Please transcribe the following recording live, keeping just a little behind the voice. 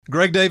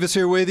Greg Davis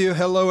here with you.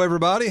 Hello,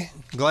 everybody.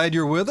 Glad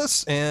you're with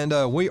us, and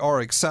we are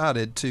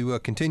excited to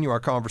continue our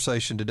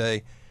conversation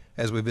today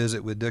as we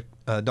visit with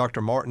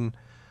Dr. Martin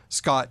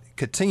Scott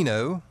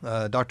Catino.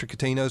 Dr.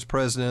 Catino is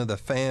president of the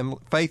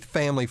Faith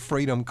Family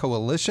Freedom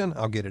Coalition.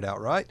 I'll get it out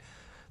right.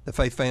 The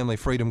Faith Family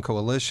Freedom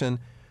Coalition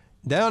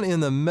down in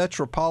the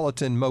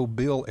metropolitan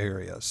Mobile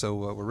area. So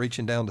we're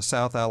reaching down to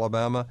South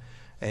Alabama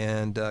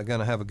and going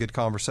to have a good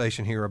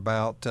conversation here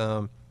about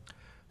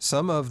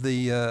some of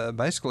the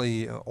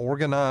basically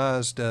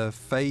organized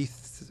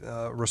faith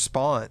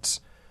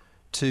response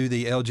to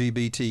the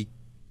LGBTQ,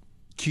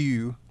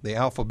 the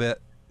alphabet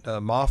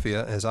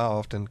mafia, as I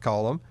often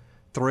call them,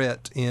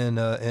 threat in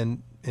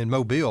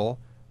Mobile.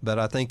 But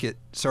I think it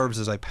serves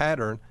as a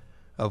pattern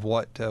of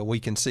what we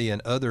can see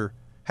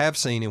have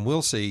seen and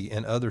will see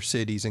in other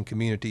cities and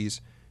communities,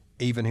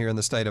 even here in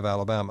the state of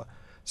Alabama.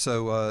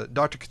 So,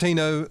 Dr.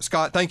 Catino,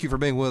 Scott, thank you for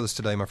being with us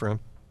today, my friend.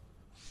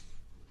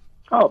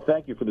 Oh,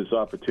 thank you for this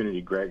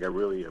opportunity, Greg. I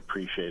really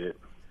appreciate it.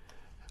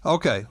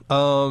 Okay.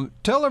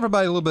 Tell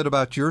everybody a little bit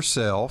about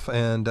yourself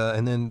and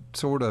then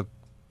sort of,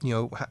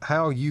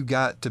 how you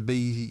got to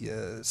be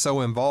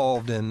so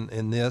involved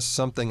in this,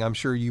 something I'm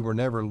sure you were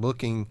never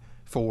looking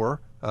for.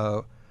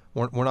 We're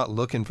not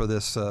looking for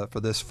this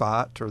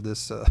fight or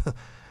this,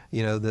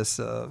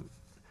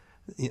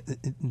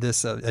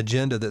 this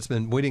agenda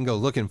we didn't go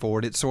looking for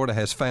it. It sort of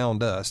has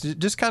found us.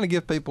 Just kind of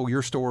give people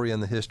your story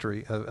and the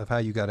history of how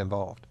you got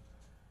involved.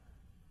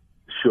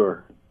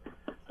 Sure.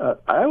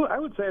 I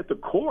would say at the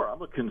core,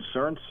 I'm a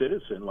concerned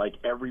citizen like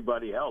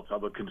everybody else.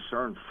 I'm a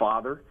concerned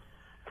father.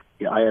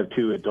 I have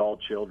two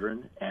adult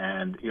children,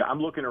 and I'm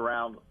looking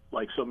around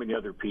like so many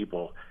other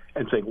people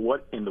and saying,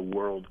 what in the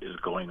world is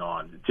going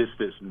on? Just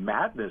this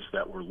madness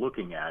that we're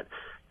looking at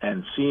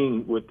and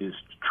seeing with this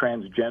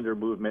transgender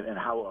movement and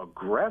how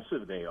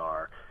aggressive they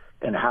are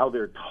and how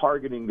they're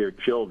targeting their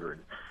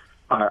children,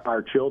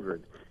 our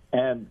children.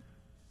 And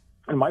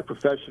in my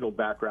professional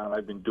background,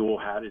 I've been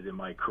dual-hatted in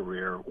my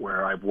career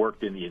where I've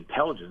worked in the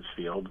intelligence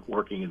field,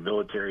 working in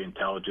military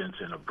intelligence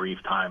in a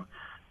brief time,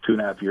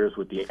 2.5 years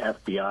with the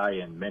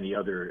FBI and many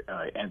other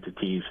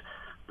entities,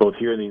 both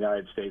here in the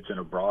United States and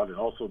abroad, and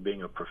also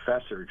being a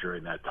professor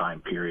during that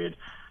time period,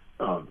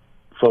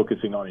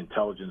 focusing on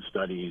intelligence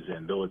studies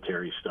and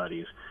military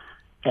studies.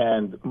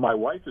 And my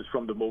wife is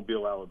from the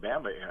Mobile,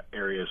 Alabama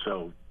area,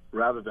 so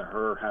rather than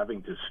her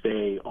having to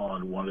stay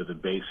on one of the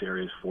base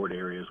areas, fort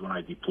areas when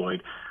I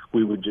deployed,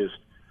 we would just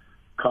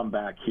come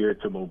back here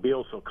to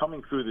Mobile. So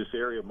coming through this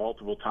area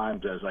multiple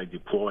times as I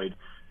deployed,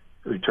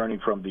 returning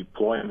from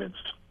deployments,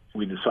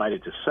 we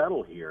decided to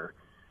settle here.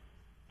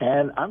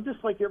 And I'm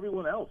just like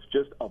everyone else,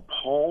 just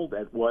appalled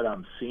at what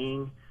I'm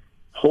seeing,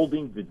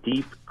 holding the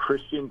deep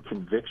Christian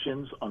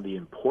convictions on the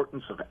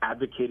importance of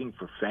advocating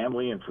for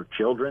family and for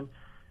children.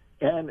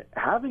 And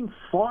having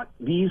fought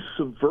these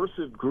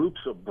subversive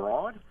groups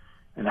abroad,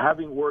 and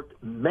having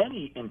worked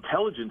many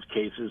intelligence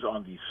cases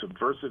on these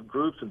subversive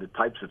groups and the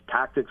types of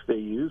tactics they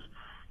use,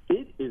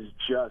 it is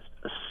just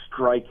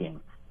striking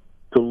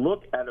to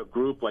look at a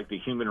group like the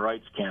Human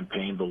Rights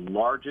Campaign, the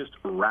largest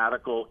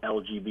radical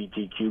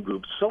LGBTQ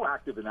group so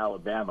active in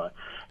Alabama,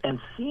 and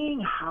seeing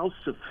how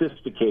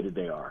sophisticated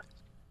they are,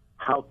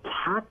 how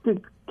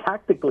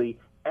tactically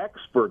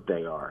expert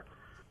they are.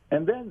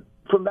 And then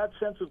from that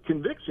sense of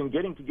conviction,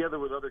 getting together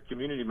with other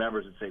community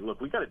members and say, look,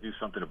 we got to do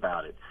something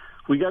about it.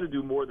 We got to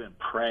do more than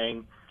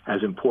praying.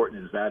 As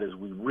important as that is,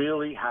 we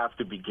really have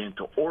to begin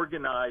to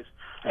organize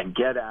and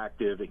get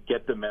active and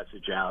get the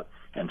message out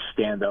and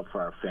stand up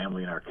for our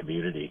family and our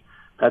community.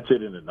 That's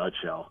it in a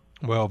nutshell.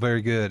 Well,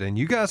 very good. And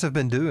you guys have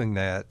been doing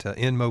that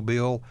in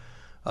Mobile.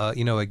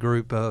 A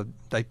group,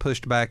 they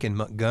pushed back in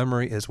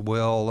Montgomery as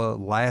well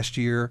last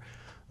year.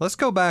 Let's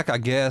go back, I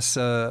guess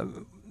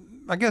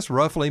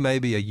roughly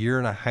maybe a year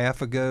and a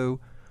half ago.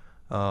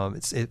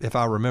 If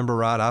I remember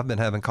right, I've been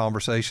having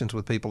conversations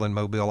with people in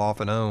Mobile off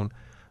and on,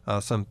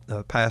 some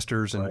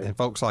pastors and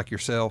folks like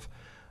yourself.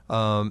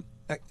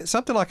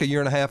 Something like a year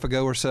and a half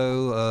ago or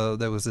so,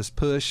 there was this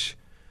push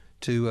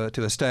to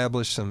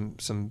establish some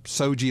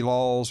SOGI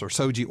laws or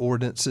SOGI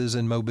ordinances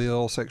in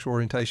Mobile, sexual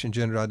orientation,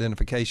 gender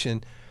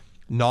identification,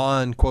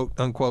 quote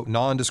unquote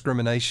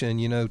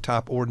non-discrimination,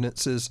 type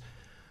ordinances.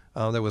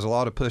 There was a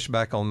lot of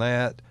pushback on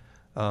that.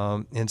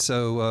 And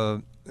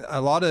so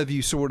a lot of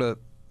you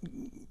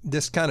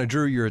this kind of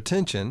drew your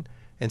attention.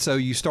 And so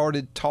you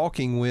started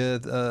talking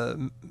with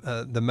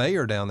the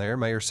mayor down there,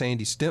 Mayor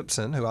Sandy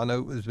Stimpson, who I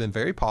know has been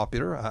very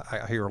popular.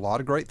 I hear a lot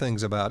of great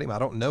things about him. I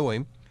don't know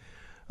him.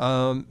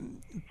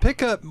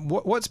 Pick up,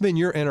 what's been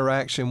your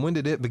interaction? When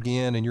did it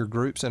begin and your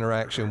group's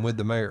interaction with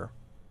the mayor?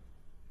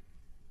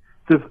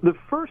 The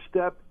first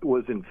step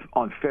was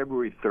on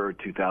February 3rd,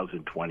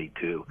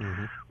 2022.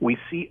 Mm-hmm. We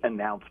see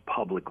announced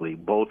publicly,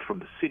 both from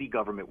the city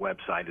government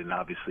website and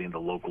obviously in the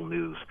local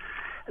news,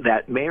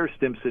 that Mayor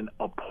Stimpson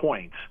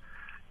appoints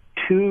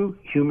 2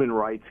 Human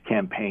Rights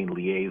Campaign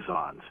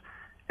liaisons.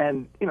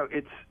 And,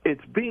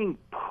 it's being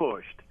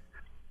pushed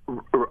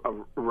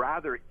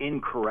rather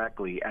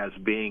incorrectly as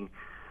being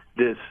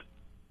this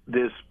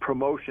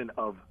promotion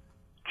of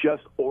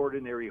just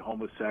ordinary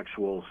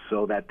homosexuals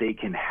so that they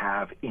can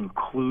have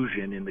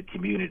inclusion in the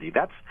community.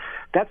 That's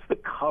the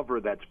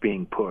cover that's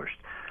being pushed.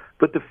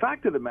 But the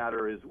fact of the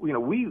matter is,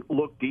 we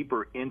look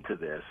deeper into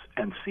this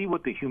and see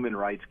what the Human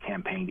Rights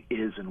Campaign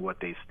is and what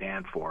they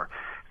stand for.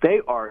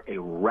 They are a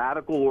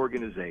radical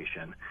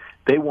organization.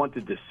 They want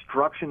the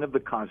destruction of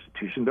the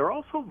Constitution. They're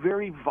also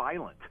very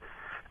violent.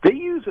 They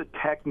use a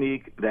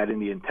technique that in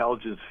the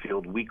intelligence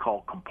field we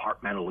call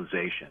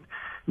compartmentalization,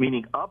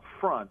 meaning up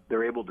front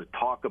they're able to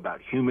talk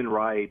about human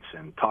rights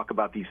and talk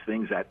about these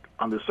things that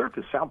on the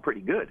surface sound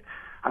pretty good.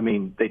 I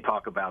mean, they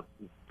talk about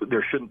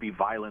there shouldn't be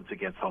violence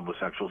against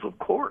homosexuals, of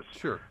course.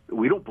 Sure.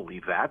 We don't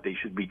believe that. They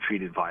should be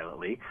treated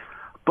violently.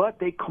 But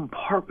they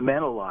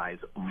compartmentalize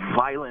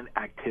violent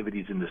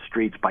activities in the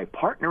streets by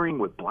partnering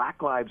with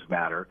Black Lives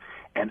Matter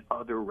and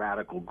other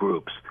radical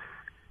groups.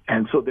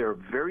 And so they're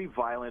very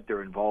violent.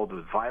 They're involved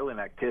with violent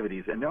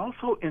activities. And they're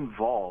also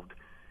involved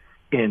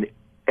in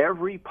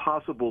every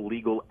possible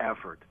legal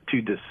effort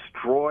to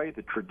destroy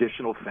the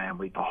traditional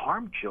family, to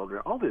harm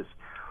children, all this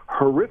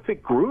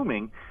horrific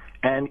grooming,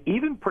 and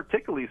even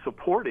particularly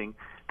supporting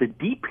the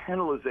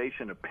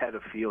depenalization of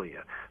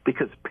pedophilia,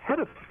 because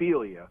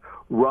pedophilia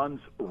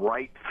runs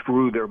right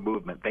through their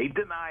movement. They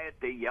deny it,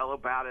 they yell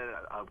about it,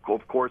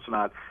 of course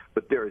not,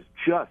 but there is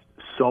just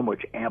so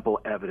much ample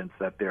evidence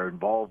that they're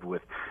involved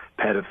with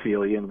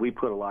pedophilia, and we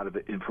put a lot of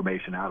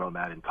information out on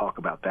that and talk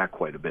about that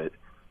quite a bit.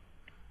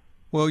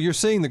 Well, you're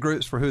seeing the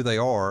groups for who they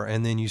are,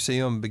 and then you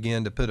see them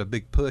begin to put a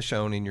big push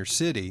on in your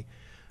city.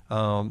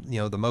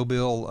 The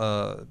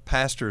Mobile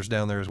pastors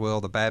down there as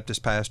well, the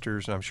Baptist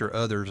pastors, and I'm sure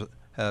others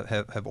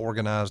have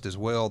organized as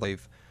well.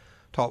 They've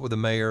talked with the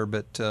mayor,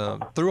 but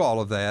through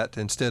all of that,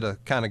 instead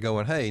of kind of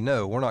going, hey,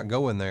 no, we're not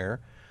going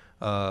there,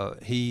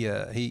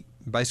 he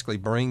basically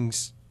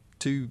brings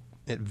two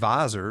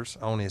advisors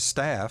on his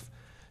staff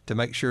to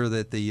make sure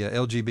that the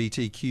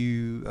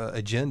LGBTQ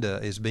agenda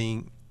is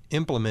being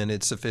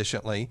implemented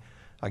sufficiently,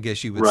 I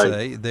guess you would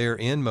say, there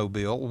in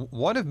Mobile.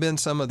 What have been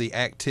some of the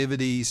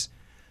activities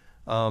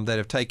that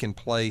have taken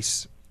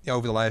place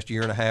over the last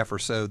year and a half or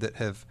so that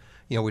have,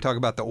 we talk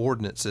about the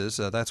ordinances,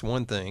 that's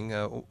one thing.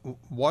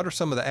 What are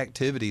some of the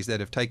activities that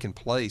have taken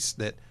place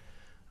that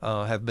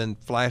have been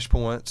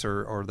flashpoints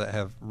or that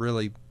have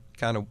really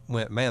kind of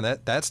went, man,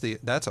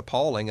 that's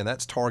appalling, and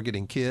that's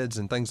targeting kids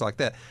and things like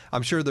that?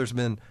 I'm sure there's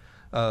been,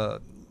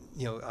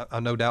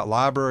 no doubt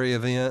library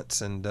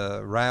events and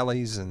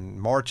rallies and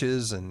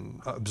marches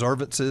and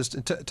observances.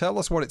 Tell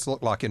us what it's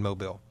looked like in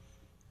Mobile.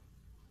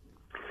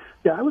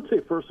 Yeah, I would say,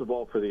 first of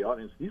all, for the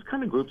audience, these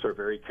kind of groups are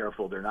very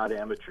careful. They're not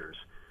amateurs.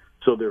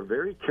 So they're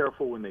very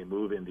careful when they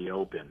move in the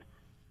open.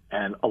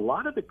 And a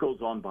lot of it goes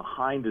on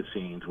behind the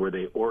scenes where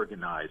they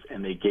organize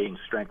and they gain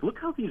strength. Look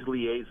how these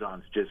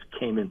liaisons just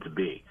came into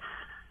being.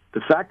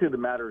 The fact of the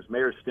matter is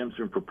Mayor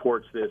Stimson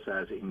purports this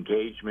as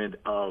engagement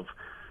of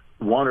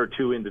one or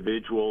two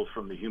individuals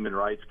from the Human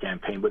Rights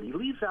Campaign, but he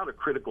leaves out a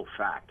critical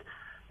fact,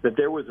 that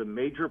there was a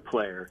major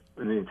player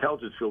in the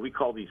intelligence field. We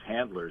call these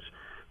handlers.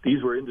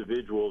 These were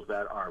individuals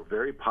that are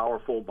very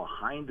powerful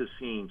behind the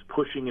scenes,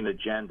 pushing an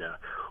agenda,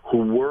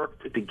 who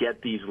worked to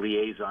get these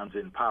liaisons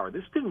in power.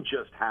 This didn't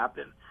just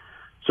happen.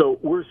 So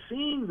we're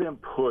seeing them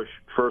push,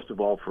 first of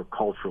all, for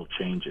cultural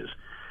changes.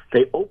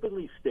 They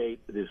openly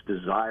state this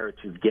desire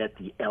to get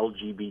the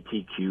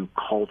LGBTQ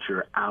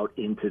culture out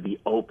into the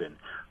open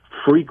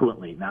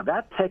frequently. Now,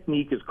 that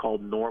technique is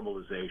called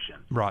normalization.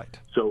 Right.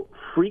 So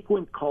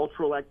frequent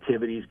cultural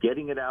activities,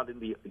 getting it out in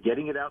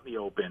the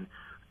open,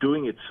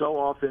 doing it so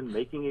often,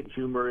 making it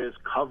humorous,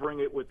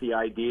 covering it with the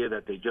idea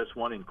that they just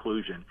want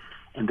inclusion,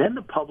 and then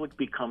the public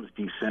becomes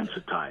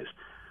desensitized.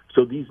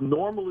 So these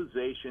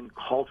normalization,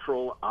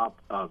 cultural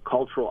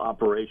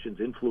operations,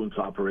 influence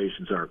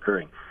operations are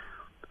occurring.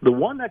 The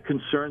one that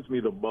concerns me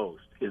the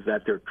most is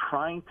that they're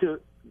trying to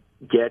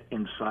get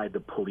inside the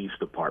police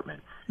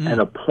department and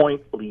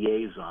appoint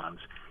liaisons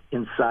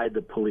inside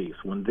the police.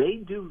 When they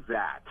do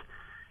that,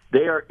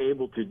 they are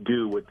able to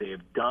do what they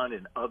have done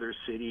in other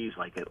cities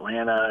like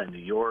Atlanta and New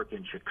York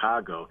and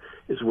Chicago,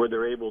 is where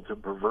they're able to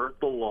pervert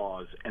the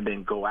laws and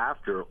then go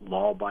after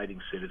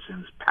law-abiding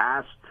citizens,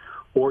 pass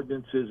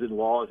ordinances and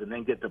laws, and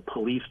then get the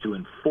police to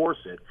enforce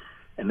it.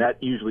 And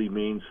that usually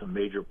means some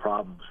major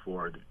problems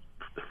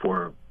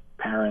for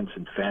parents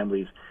and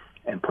families,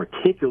 and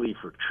particularly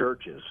for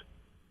churches.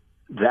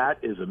 That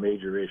is a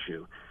major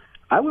issue.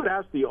 I would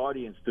ask the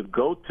audience to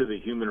go to the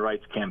Human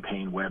Rights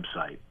Campaign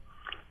website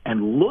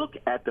and look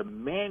at the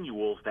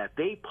manuals that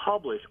they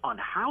publish on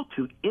how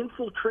to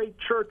infiltrate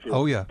churches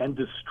and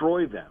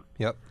destroy them.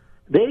 Yep.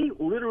 They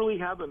literally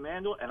have a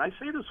manual, and I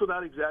say this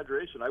without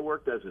exaggeration. I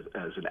worked as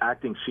an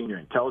acting senior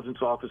intelligence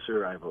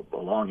officer. I have a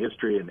long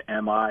history in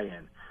MI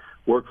and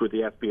worked with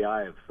the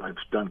FBI. I've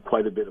done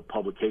quite a bit of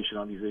publication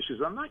on these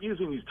issues. I'm not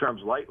using these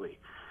terms lightly.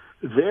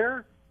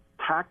 Their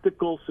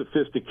tactical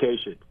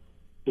sophistication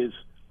is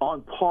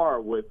on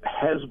par with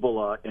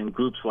Hezbollah and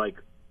groups like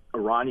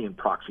Iranian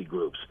proxy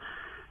groups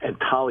and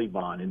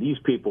Taliban and these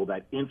people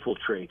that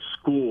infiltrate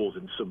schools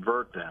and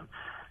subvert them.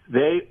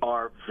 They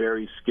are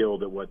very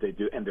skilled at what they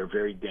do, and they're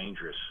very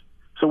dangerous.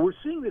 So we're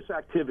seeing this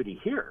activity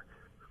here.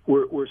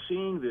 We're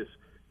seeing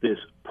this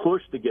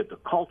push to get the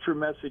culture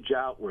message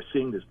out. We're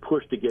seeing this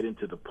push to get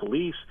into the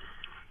police.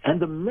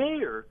 And the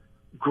mayor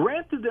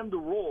granted them the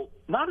role,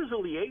 not as a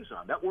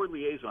liaison. That word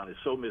liaison is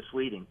so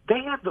misleading.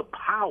 They have the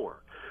power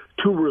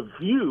to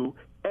review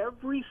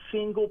every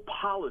single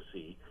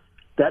policy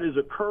that is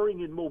occurring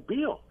in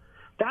Mobile.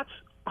 That's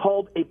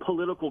called a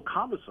political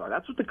commissar.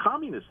 That's what the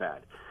communists had.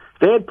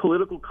 They had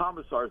political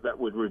commissars that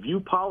would review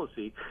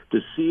policy to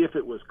see if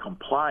it was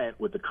compliant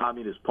with the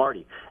Communist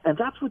Party. And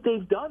that's what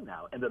they've done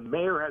now, and the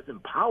mayor has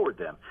empowered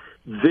them.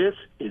 This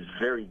is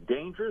very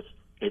dangerous.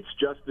 It's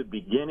just the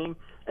beginning,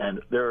 and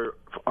there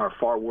are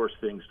far worse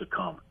things to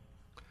come.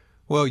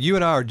 Well, you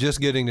and I are just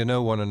getting to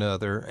know one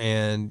another,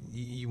 and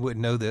you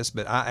wouldn't know this,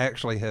 but I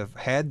actually have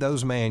had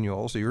those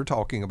manuals that you're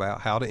talking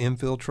about, how to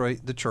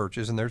infiltrate the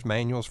churches, and there's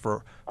manuals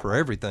for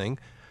everything.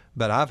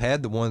 But I've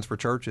had the ones for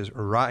churches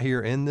right here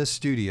in this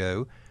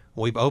studio.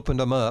 We've opened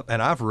them up, and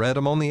I've read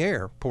them on the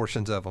air,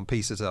 portions of them,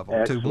 pieces of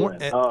them.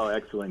 Excellent.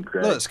 Excellent,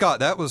 Craig. Look,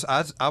 Scott, I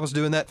was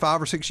doing that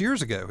 5 or 6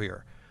 years ago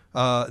here.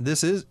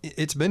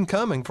 It's been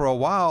coming for a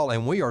while,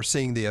 and we are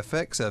seeing the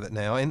effects of it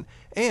now,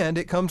 and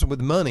it comes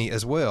with money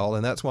as well,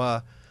 and that's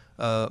why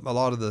a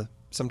lot of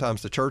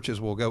sometimes the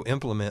churches will go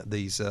implement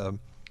these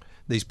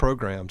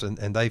programs,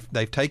 and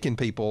they've taken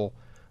people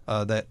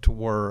that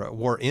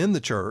were in the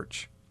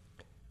church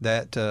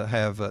that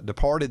have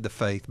departed the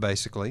faith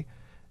basically,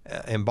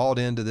 and bought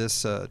into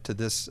this a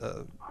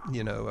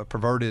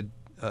perverted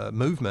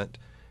movement,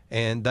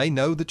 and they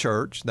know the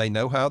church, they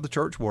know how the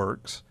church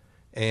works.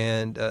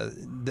 And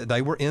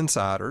they were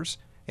insiders,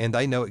 and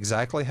they know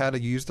exactly how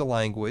to use the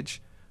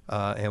language,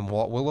 and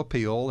what will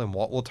appeal, and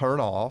what will turn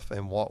off,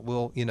 and what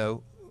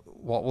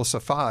will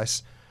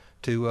suffice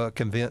to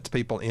convince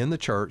people in the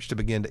church to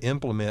begin to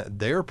implement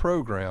their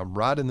program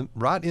right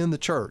in the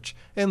church.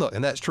 And look,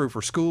 and that's true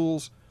for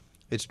schools.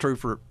 It's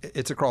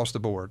across the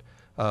board.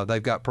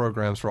 They've got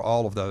programs for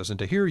all of those. And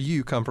to hear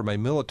you come from a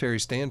military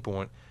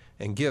standpoint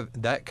and give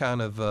that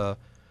kind of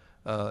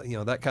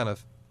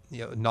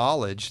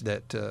knowledge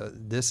that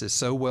this is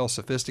so well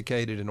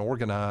sophisticated and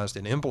organized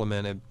and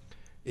implemented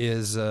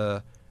is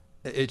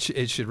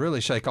it should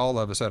really shake all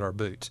of us at our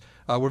boots.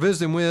 We're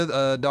visiting with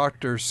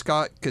Dr.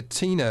 Scott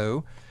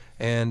Catino,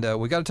 and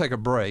we got to take a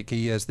break.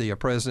 He is the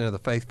president of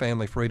the Faith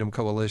Family Freedom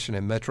Coalition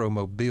in Metro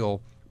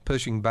Mobile,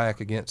 pushing back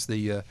against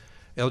the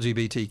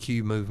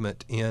LGBTQ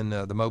movement in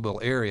the Mobile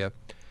area.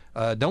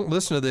 Don't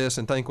listen to this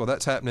and think, well,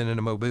 that's happening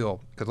in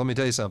Mobile, because let me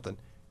tell you something.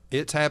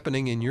 It's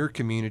happening in your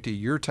community,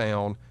 your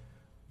town.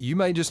 You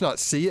may just not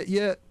see it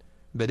yet,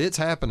 but it's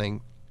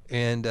happening,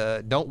 and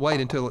don't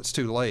wait until it's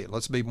too late.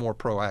 Let's be more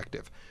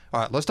proactive.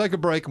 All right, let's take a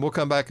break, and we'll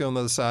come back on the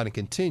other side and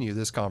continue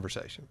this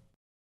conversation.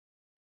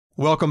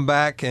 Welcome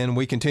back, and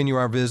we continue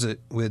our visit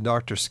with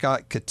Dr.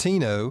 Scott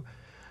Catino.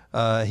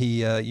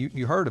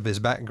 You heard of his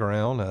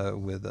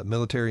background with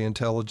military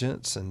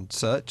intelligence and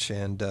such,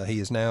 and he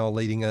is now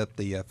leading up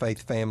the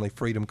Faith Family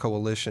Freedom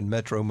Coalition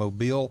Metro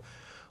Mobile,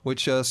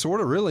 which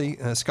sort of really,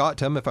 Scott,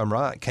 tell me if I'm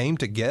right, came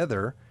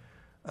together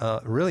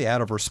really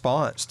out of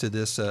response to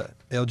this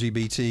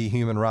LGBT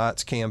human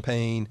rights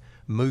campaign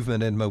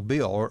movement in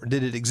Mobile. Or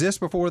did it exist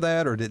before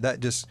that, or did that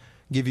just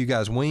give you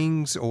guys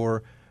wings,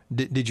 or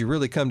did you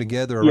really come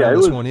together around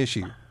this one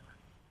issue?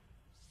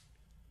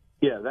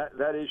 Yeah,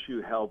 that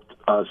issue helped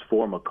us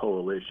form a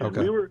coalition.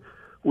 Okay.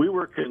 We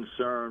were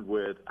concerned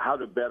with how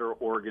to better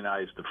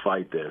organize to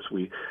fight this.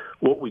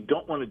 What we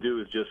don't want to do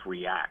is just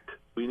react.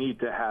 We need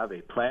to have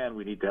a plan.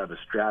 We need to have a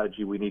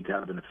strategy. We need to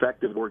have an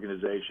effective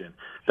organization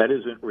that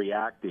isn't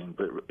reacting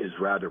but is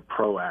rather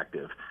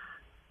proactive.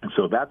 And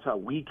so that's how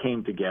we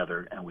came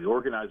together, and we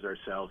organized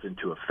ourselves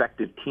into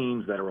effective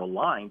teams that are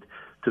aligned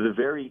to the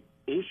very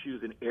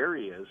issues and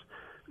areas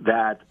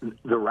that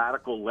the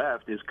radical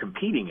left is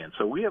competing in.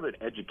 So we have an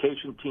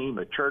education team,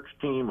 a church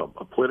team,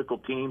 a political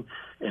team,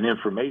 an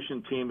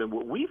information team. And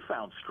what we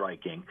found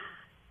striking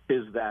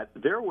is that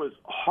there was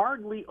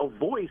hardly a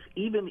voice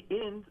even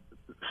in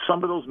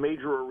some of those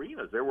major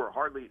arenas.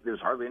 There's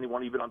hardly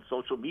anyone even on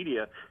social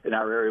media in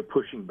our area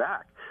pushing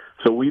back.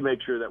 So we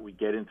make sure that we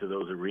get into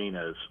those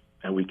arenas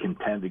and we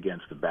contend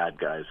against the bad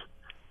guys.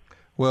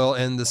 Well,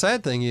 and the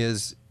sad thing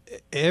is,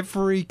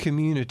 every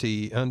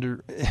community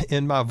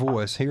in my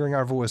voice, hearing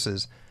our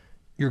voices,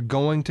 you're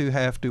going to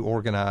have to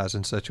organize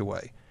in such a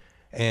way.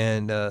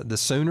 And the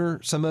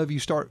sooner some of you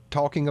start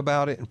talking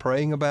about it and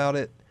praying about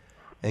it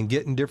and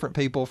getting different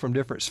people from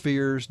different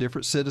spheres,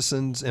 different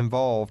citizens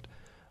involved,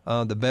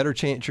 the better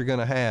chance you're going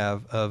to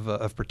have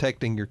of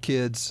protecting your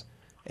kids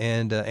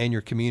and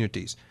your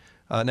communities.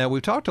 Now,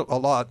 we've talked a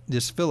lot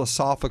just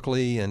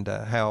philosophically and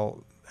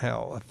how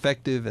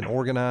effective and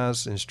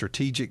organized and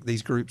strategic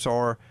these groups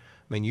are.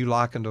 I mean, you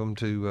likened them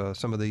to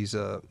some of these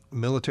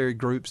military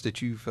groups that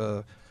you've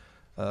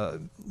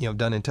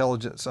done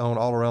intelligence on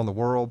all around the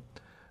world.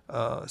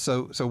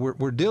 So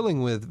we're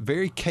dealing with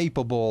very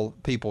capable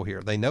people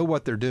here. They know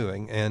what they're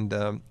doing, and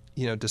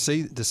to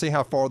see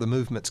how far the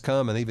movement's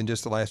come, and even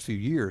just the last few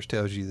years,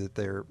 tells you that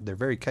they're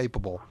very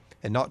capable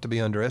and not to be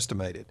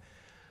underestimated.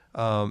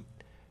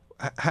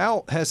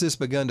 how has this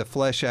begun to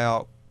flesh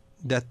out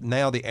that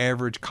now the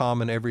average,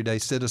 common, everyday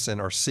citizen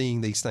are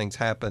seeing these things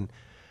happen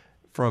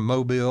from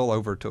Mobile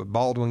over to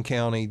Baldwin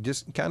County?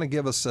 Just kind of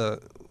give us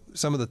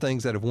some of the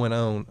things that have went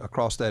on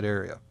across that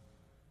area.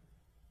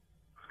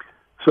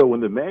 So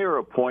when the mayor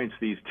appoints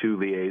these two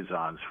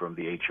liaisons from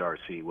the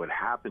HRC, what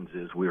happens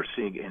is we're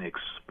seeing an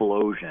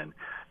explosion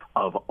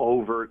of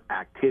overt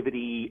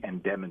activity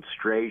and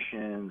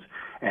demonstrations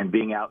and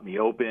being out in the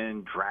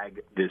open,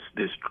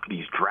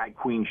 these drag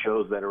queen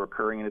shows that are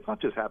occurring. And it's not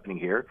just happening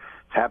here.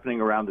 It's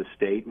happening around the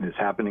state and it's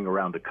happening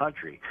around the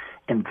country.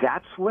 And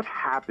that's what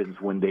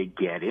happens when they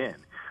get in,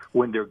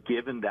 when they're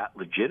given that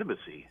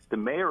legitimacy. The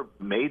mayor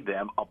made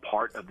them a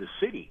part of the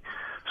city.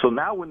 So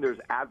now when there's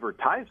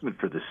advertisement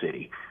for the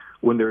city,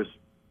 when there's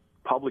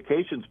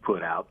publications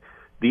put out,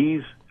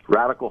 these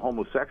radical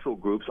homosexual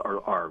groups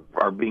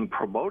are being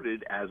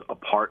promoted as a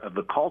part of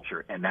the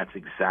culture, and that's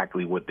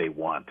exactly what they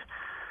want.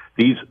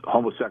 These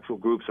homosexual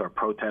groups are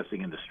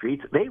protesting in the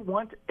streets. They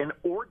want an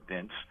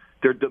ordinance.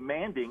 They're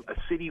demanding a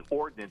city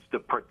ordinance to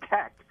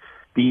protect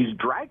these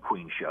drag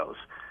queen shows,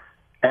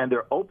 and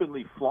they're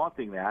openly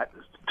flaunting that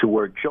to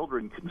where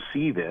children can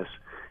see this,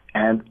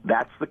 and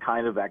that's the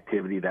kind of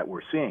activity that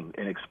we're seeing,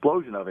 an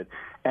explosion of it.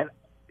 And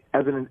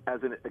as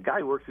a guy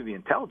who works in the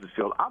intelligence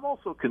field, I'm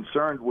also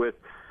concerned with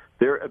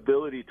their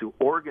ability to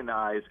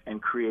organize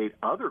and create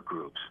other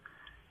groups.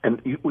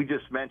 And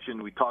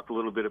we talked a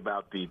little bit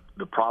about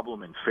the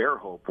problem in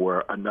Fairhope,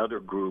 where another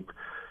group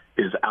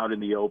is out in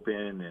the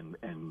open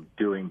and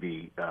doing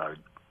the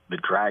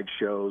drag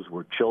shows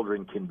where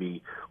children can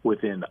be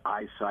within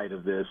eyesight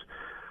of this.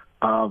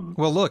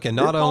 Well, look, and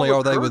not only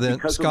are they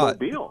within,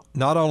 Scott,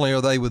 not only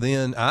are they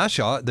within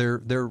eyeshot,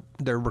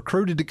 they're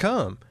recruited to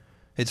come.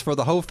 It's for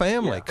the whole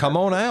family. Yeah, come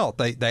on out.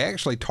 They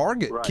actually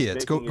target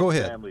kids. Go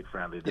ahead. Family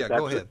friendly. Yeah,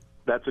 go ahead.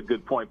 That's a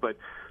good point. But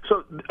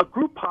so a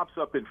group pops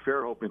up in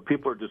Fairhope, and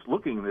people are just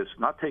looking at this,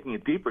 not taking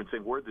it deeper and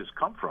saying, where'd this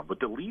come from? But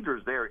the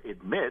leaders there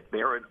admit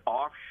they're an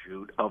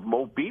offshoot of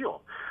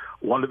Mobile.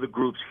 One of the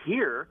groups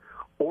here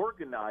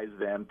organized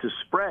them to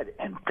spread,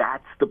 and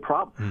that's the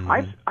problem.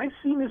 Mm-hmm. I've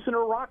seen this in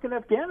Iraq and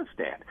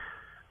Afghanistan.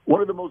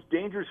 One of the most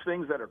dangerous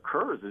things that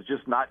occurs is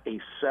just not a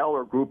cell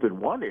or group in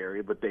one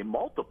area, but they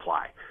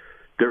multiply.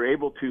 They're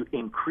able to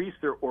increase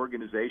their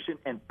organization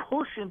and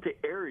push into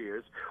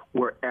areas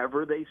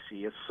wherever they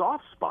see a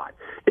soft spot.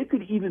 It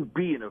could even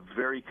be in a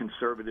very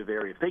conservative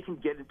area. If they can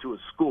get into a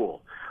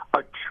school, a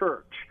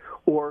church,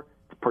 or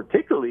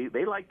particularly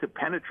they like to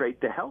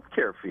penetrate the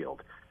healthcare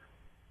field.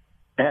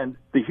 And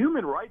the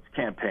Human Rights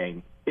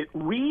Campaign, it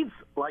reads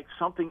like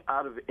something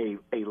out of a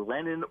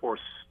Lenin or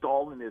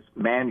Stalinist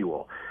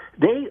manual.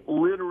 They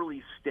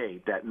literally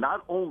state that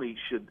not only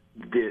should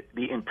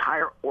the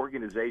entire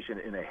organization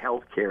in a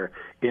healthcare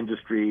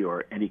industry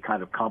or any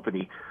kind of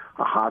company,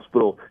 a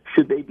hospital,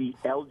 should they be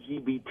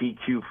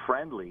LGBTQ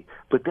friendly,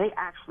 but they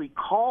actually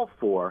call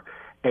for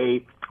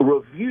a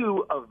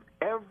review of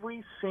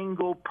every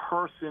single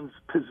person's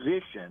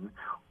position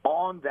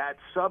on that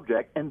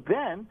subject and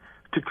then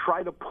to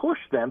try to push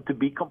them to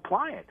be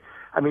compliant.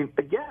 I mean,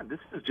 again, this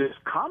is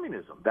just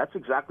communism. That's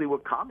exactly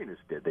what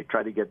communists did. They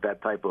try to get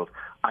that type of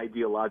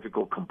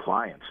ideological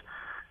compliance.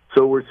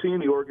 So we're seeing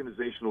the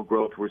organizational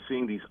growth. We're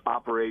seeing these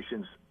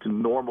operations to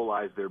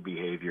normalize their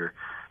behavior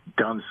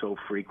done so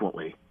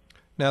frequently.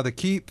 Now, the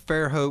Keep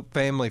Fairhope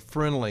Family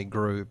Friendly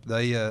group,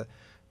 they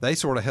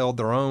sort of held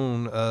their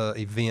own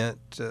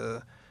event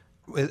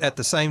at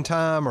the same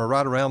time or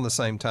right around the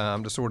same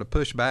time to sort of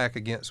push back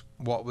against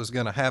what was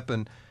going to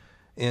happen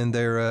in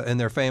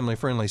their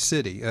family-friendly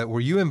city. Were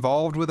you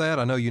involved with that?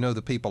 I know you know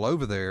the people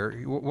over there.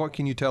 What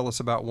can you tell us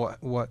about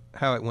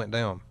how it went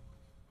down?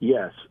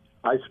 Yes,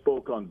 I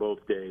spoke on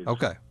both days.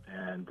 Okay.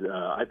 And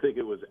I think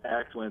it was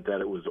excellent that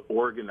it was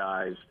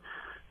organized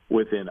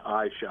within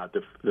eyeshot.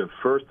 The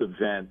first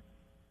event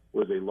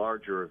was a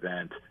larger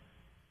event,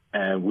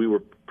 and we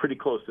were pretty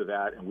close to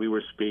that, and we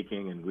were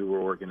speaking, and we were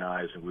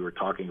organized, and we were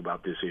talking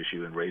about this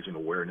issue and raising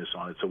awareness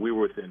on it. So we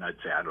were within, I'd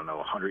say,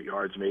 100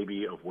 yards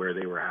maybe of where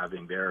they were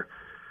having their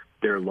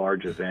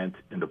large event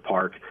in the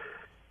park.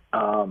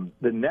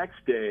 The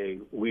next day,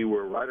 we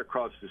were right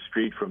across the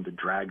street from the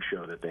drag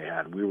show that they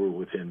had. We were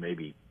within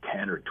maybe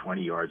 10 or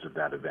 20 yards of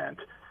that event.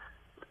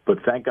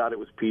 But thank God it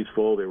was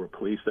peaceful. There were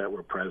police that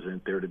were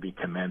present. They're to be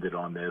commended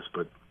on this.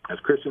 But as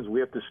Christians, we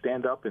have to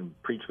stand up and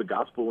preach the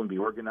gospel and be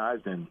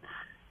organized and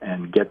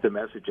get the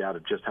message out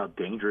of just how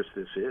dangerous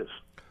this is.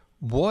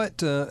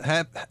 What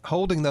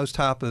holding those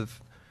type of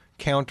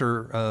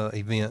counter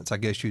events, I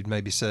guess you'd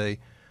maybe say,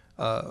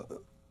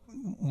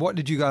 what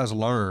did you guys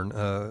learn,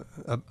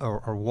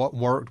 or what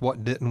worked,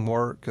 what didn't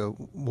work?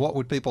 What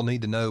would people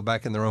need to know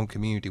back in their own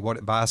community? What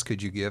advice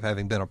could you give,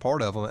 having been a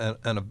part of them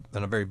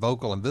and a very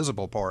vocal and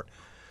visible part?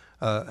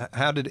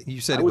 How did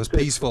you said it was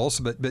peaceful,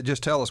 but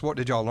just tell us, what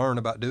did y'all learn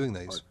about doing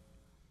these?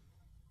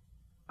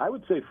 I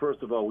would say,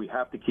 first of all, we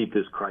have to keep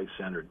this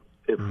Christ-centered.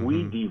 If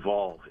we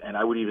devolve, and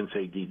I would even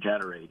say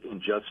degenerate, in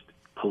just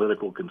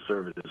political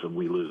conservatism,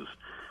 we lose.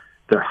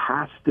 There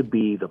has to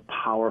be the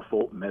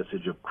powerful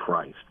message of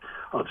Christ,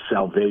 of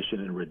salvation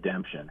and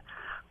redemption.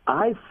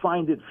 I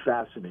find it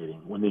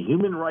fascinating when the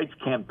Human Rights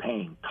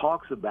Campaign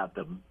talks about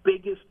the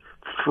biggest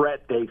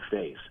threat they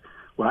face.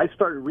 When I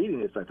started reading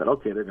this, I thought,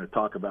 okay, they're going to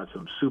talk about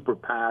some super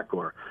PAC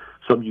or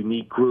some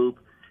unique group.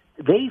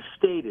 They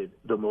stated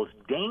the most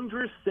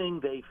dangerous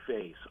thing they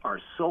face are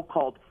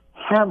so-called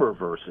hammer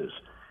verses.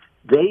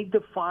 They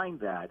define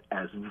that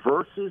as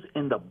verses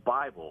in the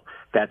Bible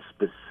that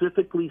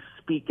specifically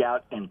speak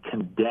out and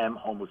condemn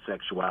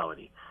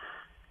homosexuality.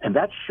 And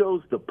that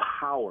shows the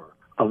power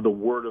of the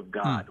Word of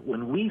God.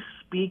 When we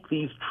speak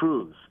these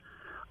truths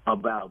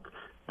about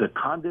the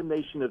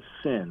condemnation of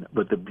sin,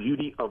 but the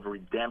beauty of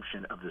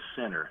redemption of the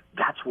sinner,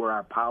 that's where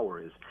our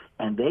power is.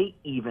 And they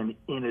even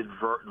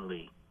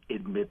inadvertently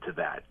admit to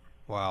that.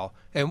 Wow.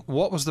 And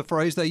what was the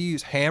phrase they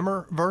used?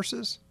 Hammer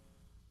verses?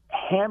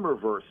 Hammer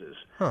verses.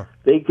 Huh.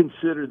 They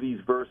consider these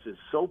verses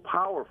so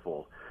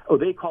powerful. Oh,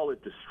 they call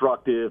it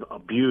destructive,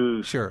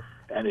 abuse, Sure.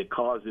 and it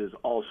causes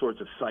all sorts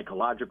of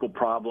psychological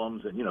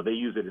problems, and, they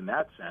use it in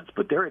that sense.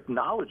 But they're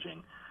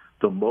acknowledging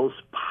the most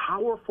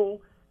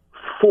powerful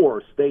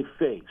force they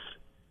face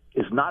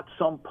is not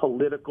some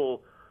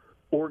political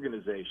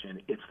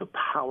organization. It's the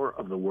power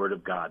of the Word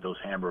of God, those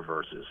hammer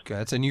verses. Okay,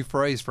 that's a new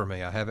phrase for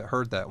me. I haven't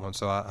heard that one,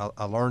 so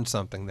I learned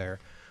something there.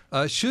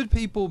 Should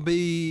people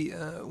be,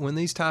 when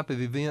these type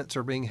of events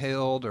are being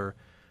held, or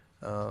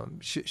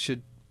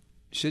should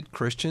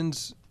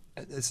Christians,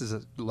 this is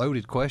a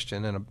loaded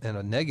question in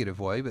a negative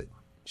way, but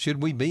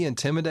should we be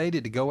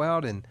intimidated to go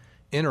out and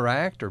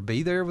interact or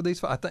be there with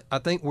these? I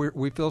think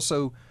we feel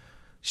so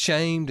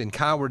shamed and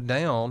cowered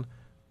down,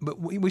 but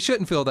we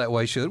shouldn't feel that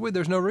way, should we?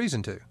 There's no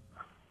reason to.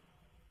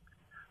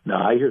 No,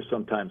 I hear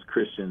sometimes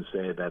Christians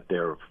say that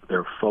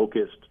they're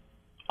focused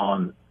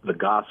on the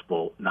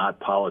gospel, not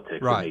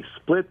politics, right. And they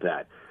split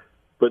that.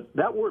 But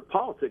that word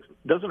politics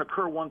doesn't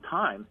occur one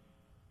time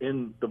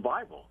in the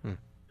Bible.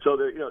 So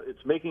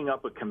it's making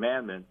up a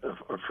commandment of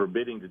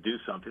forbidding to do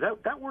something.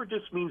 That word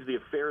just means the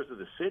affairs of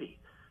the city.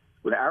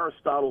 When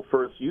Aristotle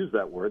first used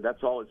that word,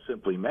 that's all it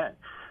simply meant.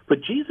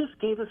 But Jesus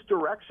gave us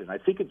direction. I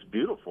think it's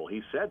beautiful.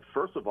 He said,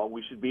 first of all,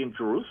 we should be in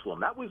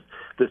Jerusalem. That was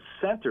the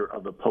center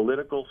of the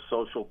political,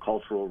 social,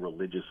 cultural,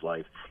 religious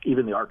life,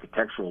 even the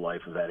architectural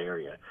life of that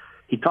area.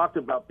 He talked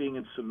about being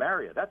in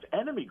Samaria. That's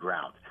enemy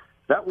ground.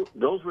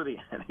 Those were the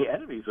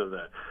enemies of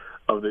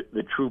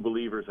the true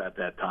believers at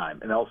that time.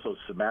 And also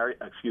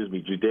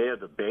Judea,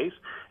 the base,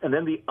 and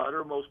then the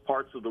uttermost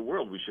parts of the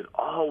world. We should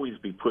always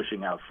be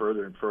pushing out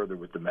further and further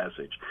with the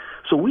message.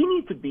 So we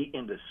need to be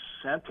in the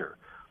center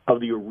of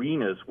the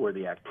arenas where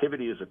the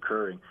activity is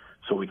occurring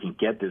so we can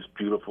get this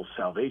beautiful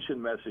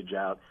salvation message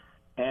out.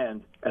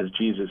 And as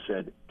Jesus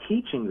said,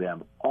 teaching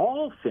them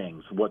all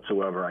things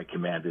whatsoever I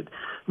commanded,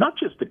 not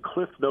just the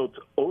Cliff Notes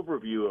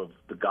overview of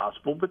the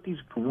gospel, but these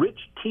rich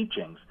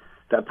teachings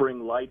that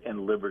bring light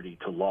and liberty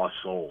to lost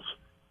souls.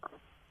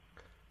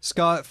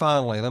 Scott,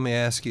 finally, let me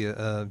ask you,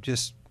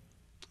 just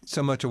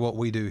so much of what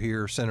we do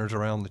here centers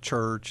around the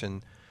church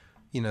and,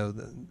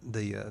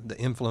 the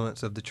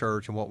influence of the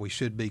church and what we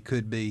should be,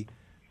 could be.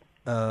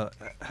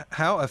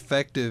 How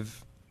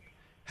effective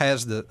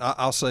has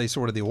I'll say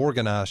sort of the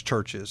organized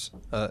churches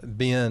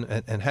been,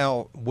 and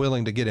how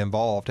willing to get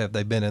involved have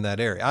they been in that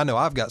area? I know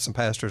I've got some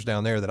pastors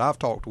down there that I've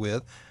talked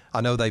with.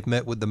 I know they've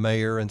met with the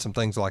mayor and some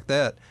things like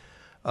that.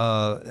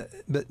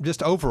 But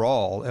just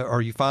overall,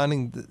 are you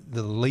finding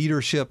the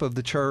leadership of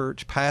the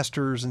church,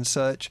 pastors and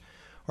such,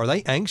 are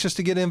they anxious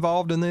to get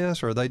involved in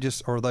this, or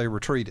are they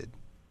retreated?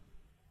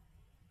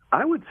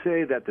 I would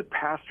say that the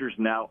pastors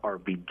now are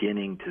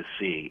beginning to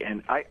see,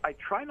 and I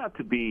try not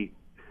to be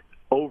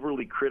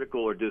overly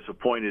critical or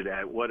disappointed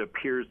at what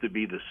appears to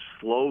be the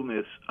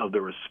slowness of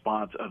the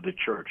response of the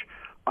church.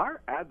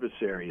 Our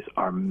adversaries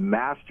are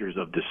masters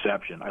of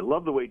deception. I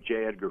love the way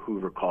J. Edgar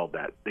Hoover called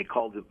that.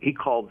 He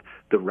called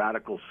the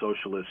radical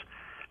socialists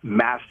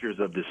masters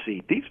of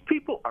deceit. These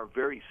people are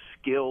very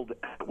skilled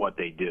at what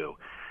they do,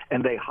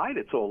 and they hide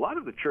it. So a lot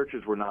of the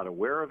churches were not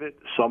aware of it.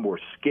 Some were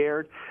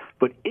scared.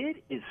 But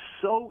it is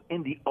so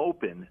in the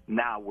open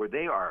now where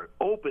they are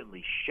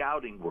openly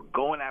shouting, we're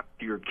going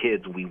after your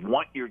kids. We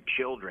want your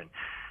children.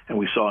 And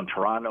we saw in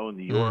Toronto and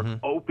New York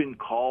open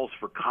calls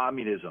for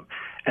communism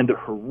and the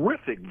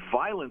horrific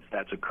violence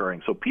that's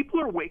occurring. So people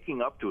are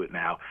waking up to it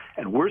now.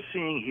 And we're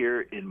seeing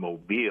here in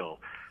Mobile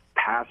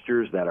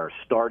pastors that are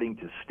starting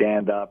to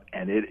stand up,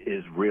 and it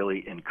is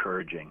really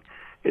encouraging.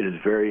 It is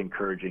very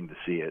encouraging to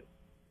see it.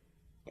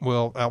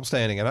 Well,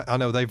 outstanding. And I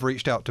know they've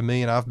reached out to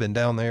me, and I've been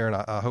down there, and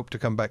I hope to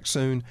come back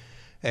soon.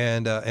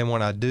 And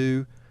when I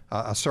do,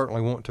 I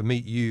certainly want to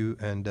meet you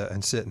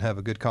and sit and have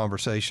a good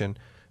conversation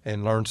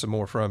and learn some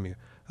more from you.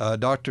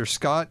 Dr.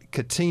 Scott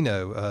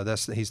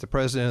Catino, he's the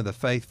president of the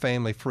Faith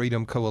Family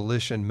Freedom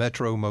Coalition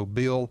Metro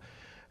Mobile.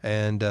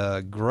 And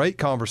great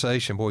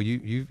conversation. Boy,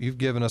 you've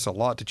given us a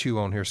lot to chew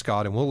on here,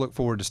 Scott, and we'll look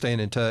forward to staying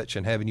in touch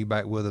and having you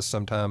back with us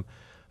sometime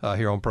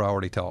here on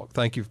Priority Talk.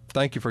 Thank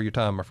you for your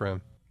time, my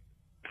friend.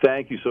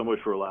 Thank you so much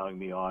for allowing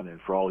me on and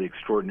for all the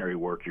extraordinary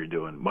work you're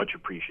doing. Much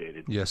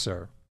appreciated. Yes, sir.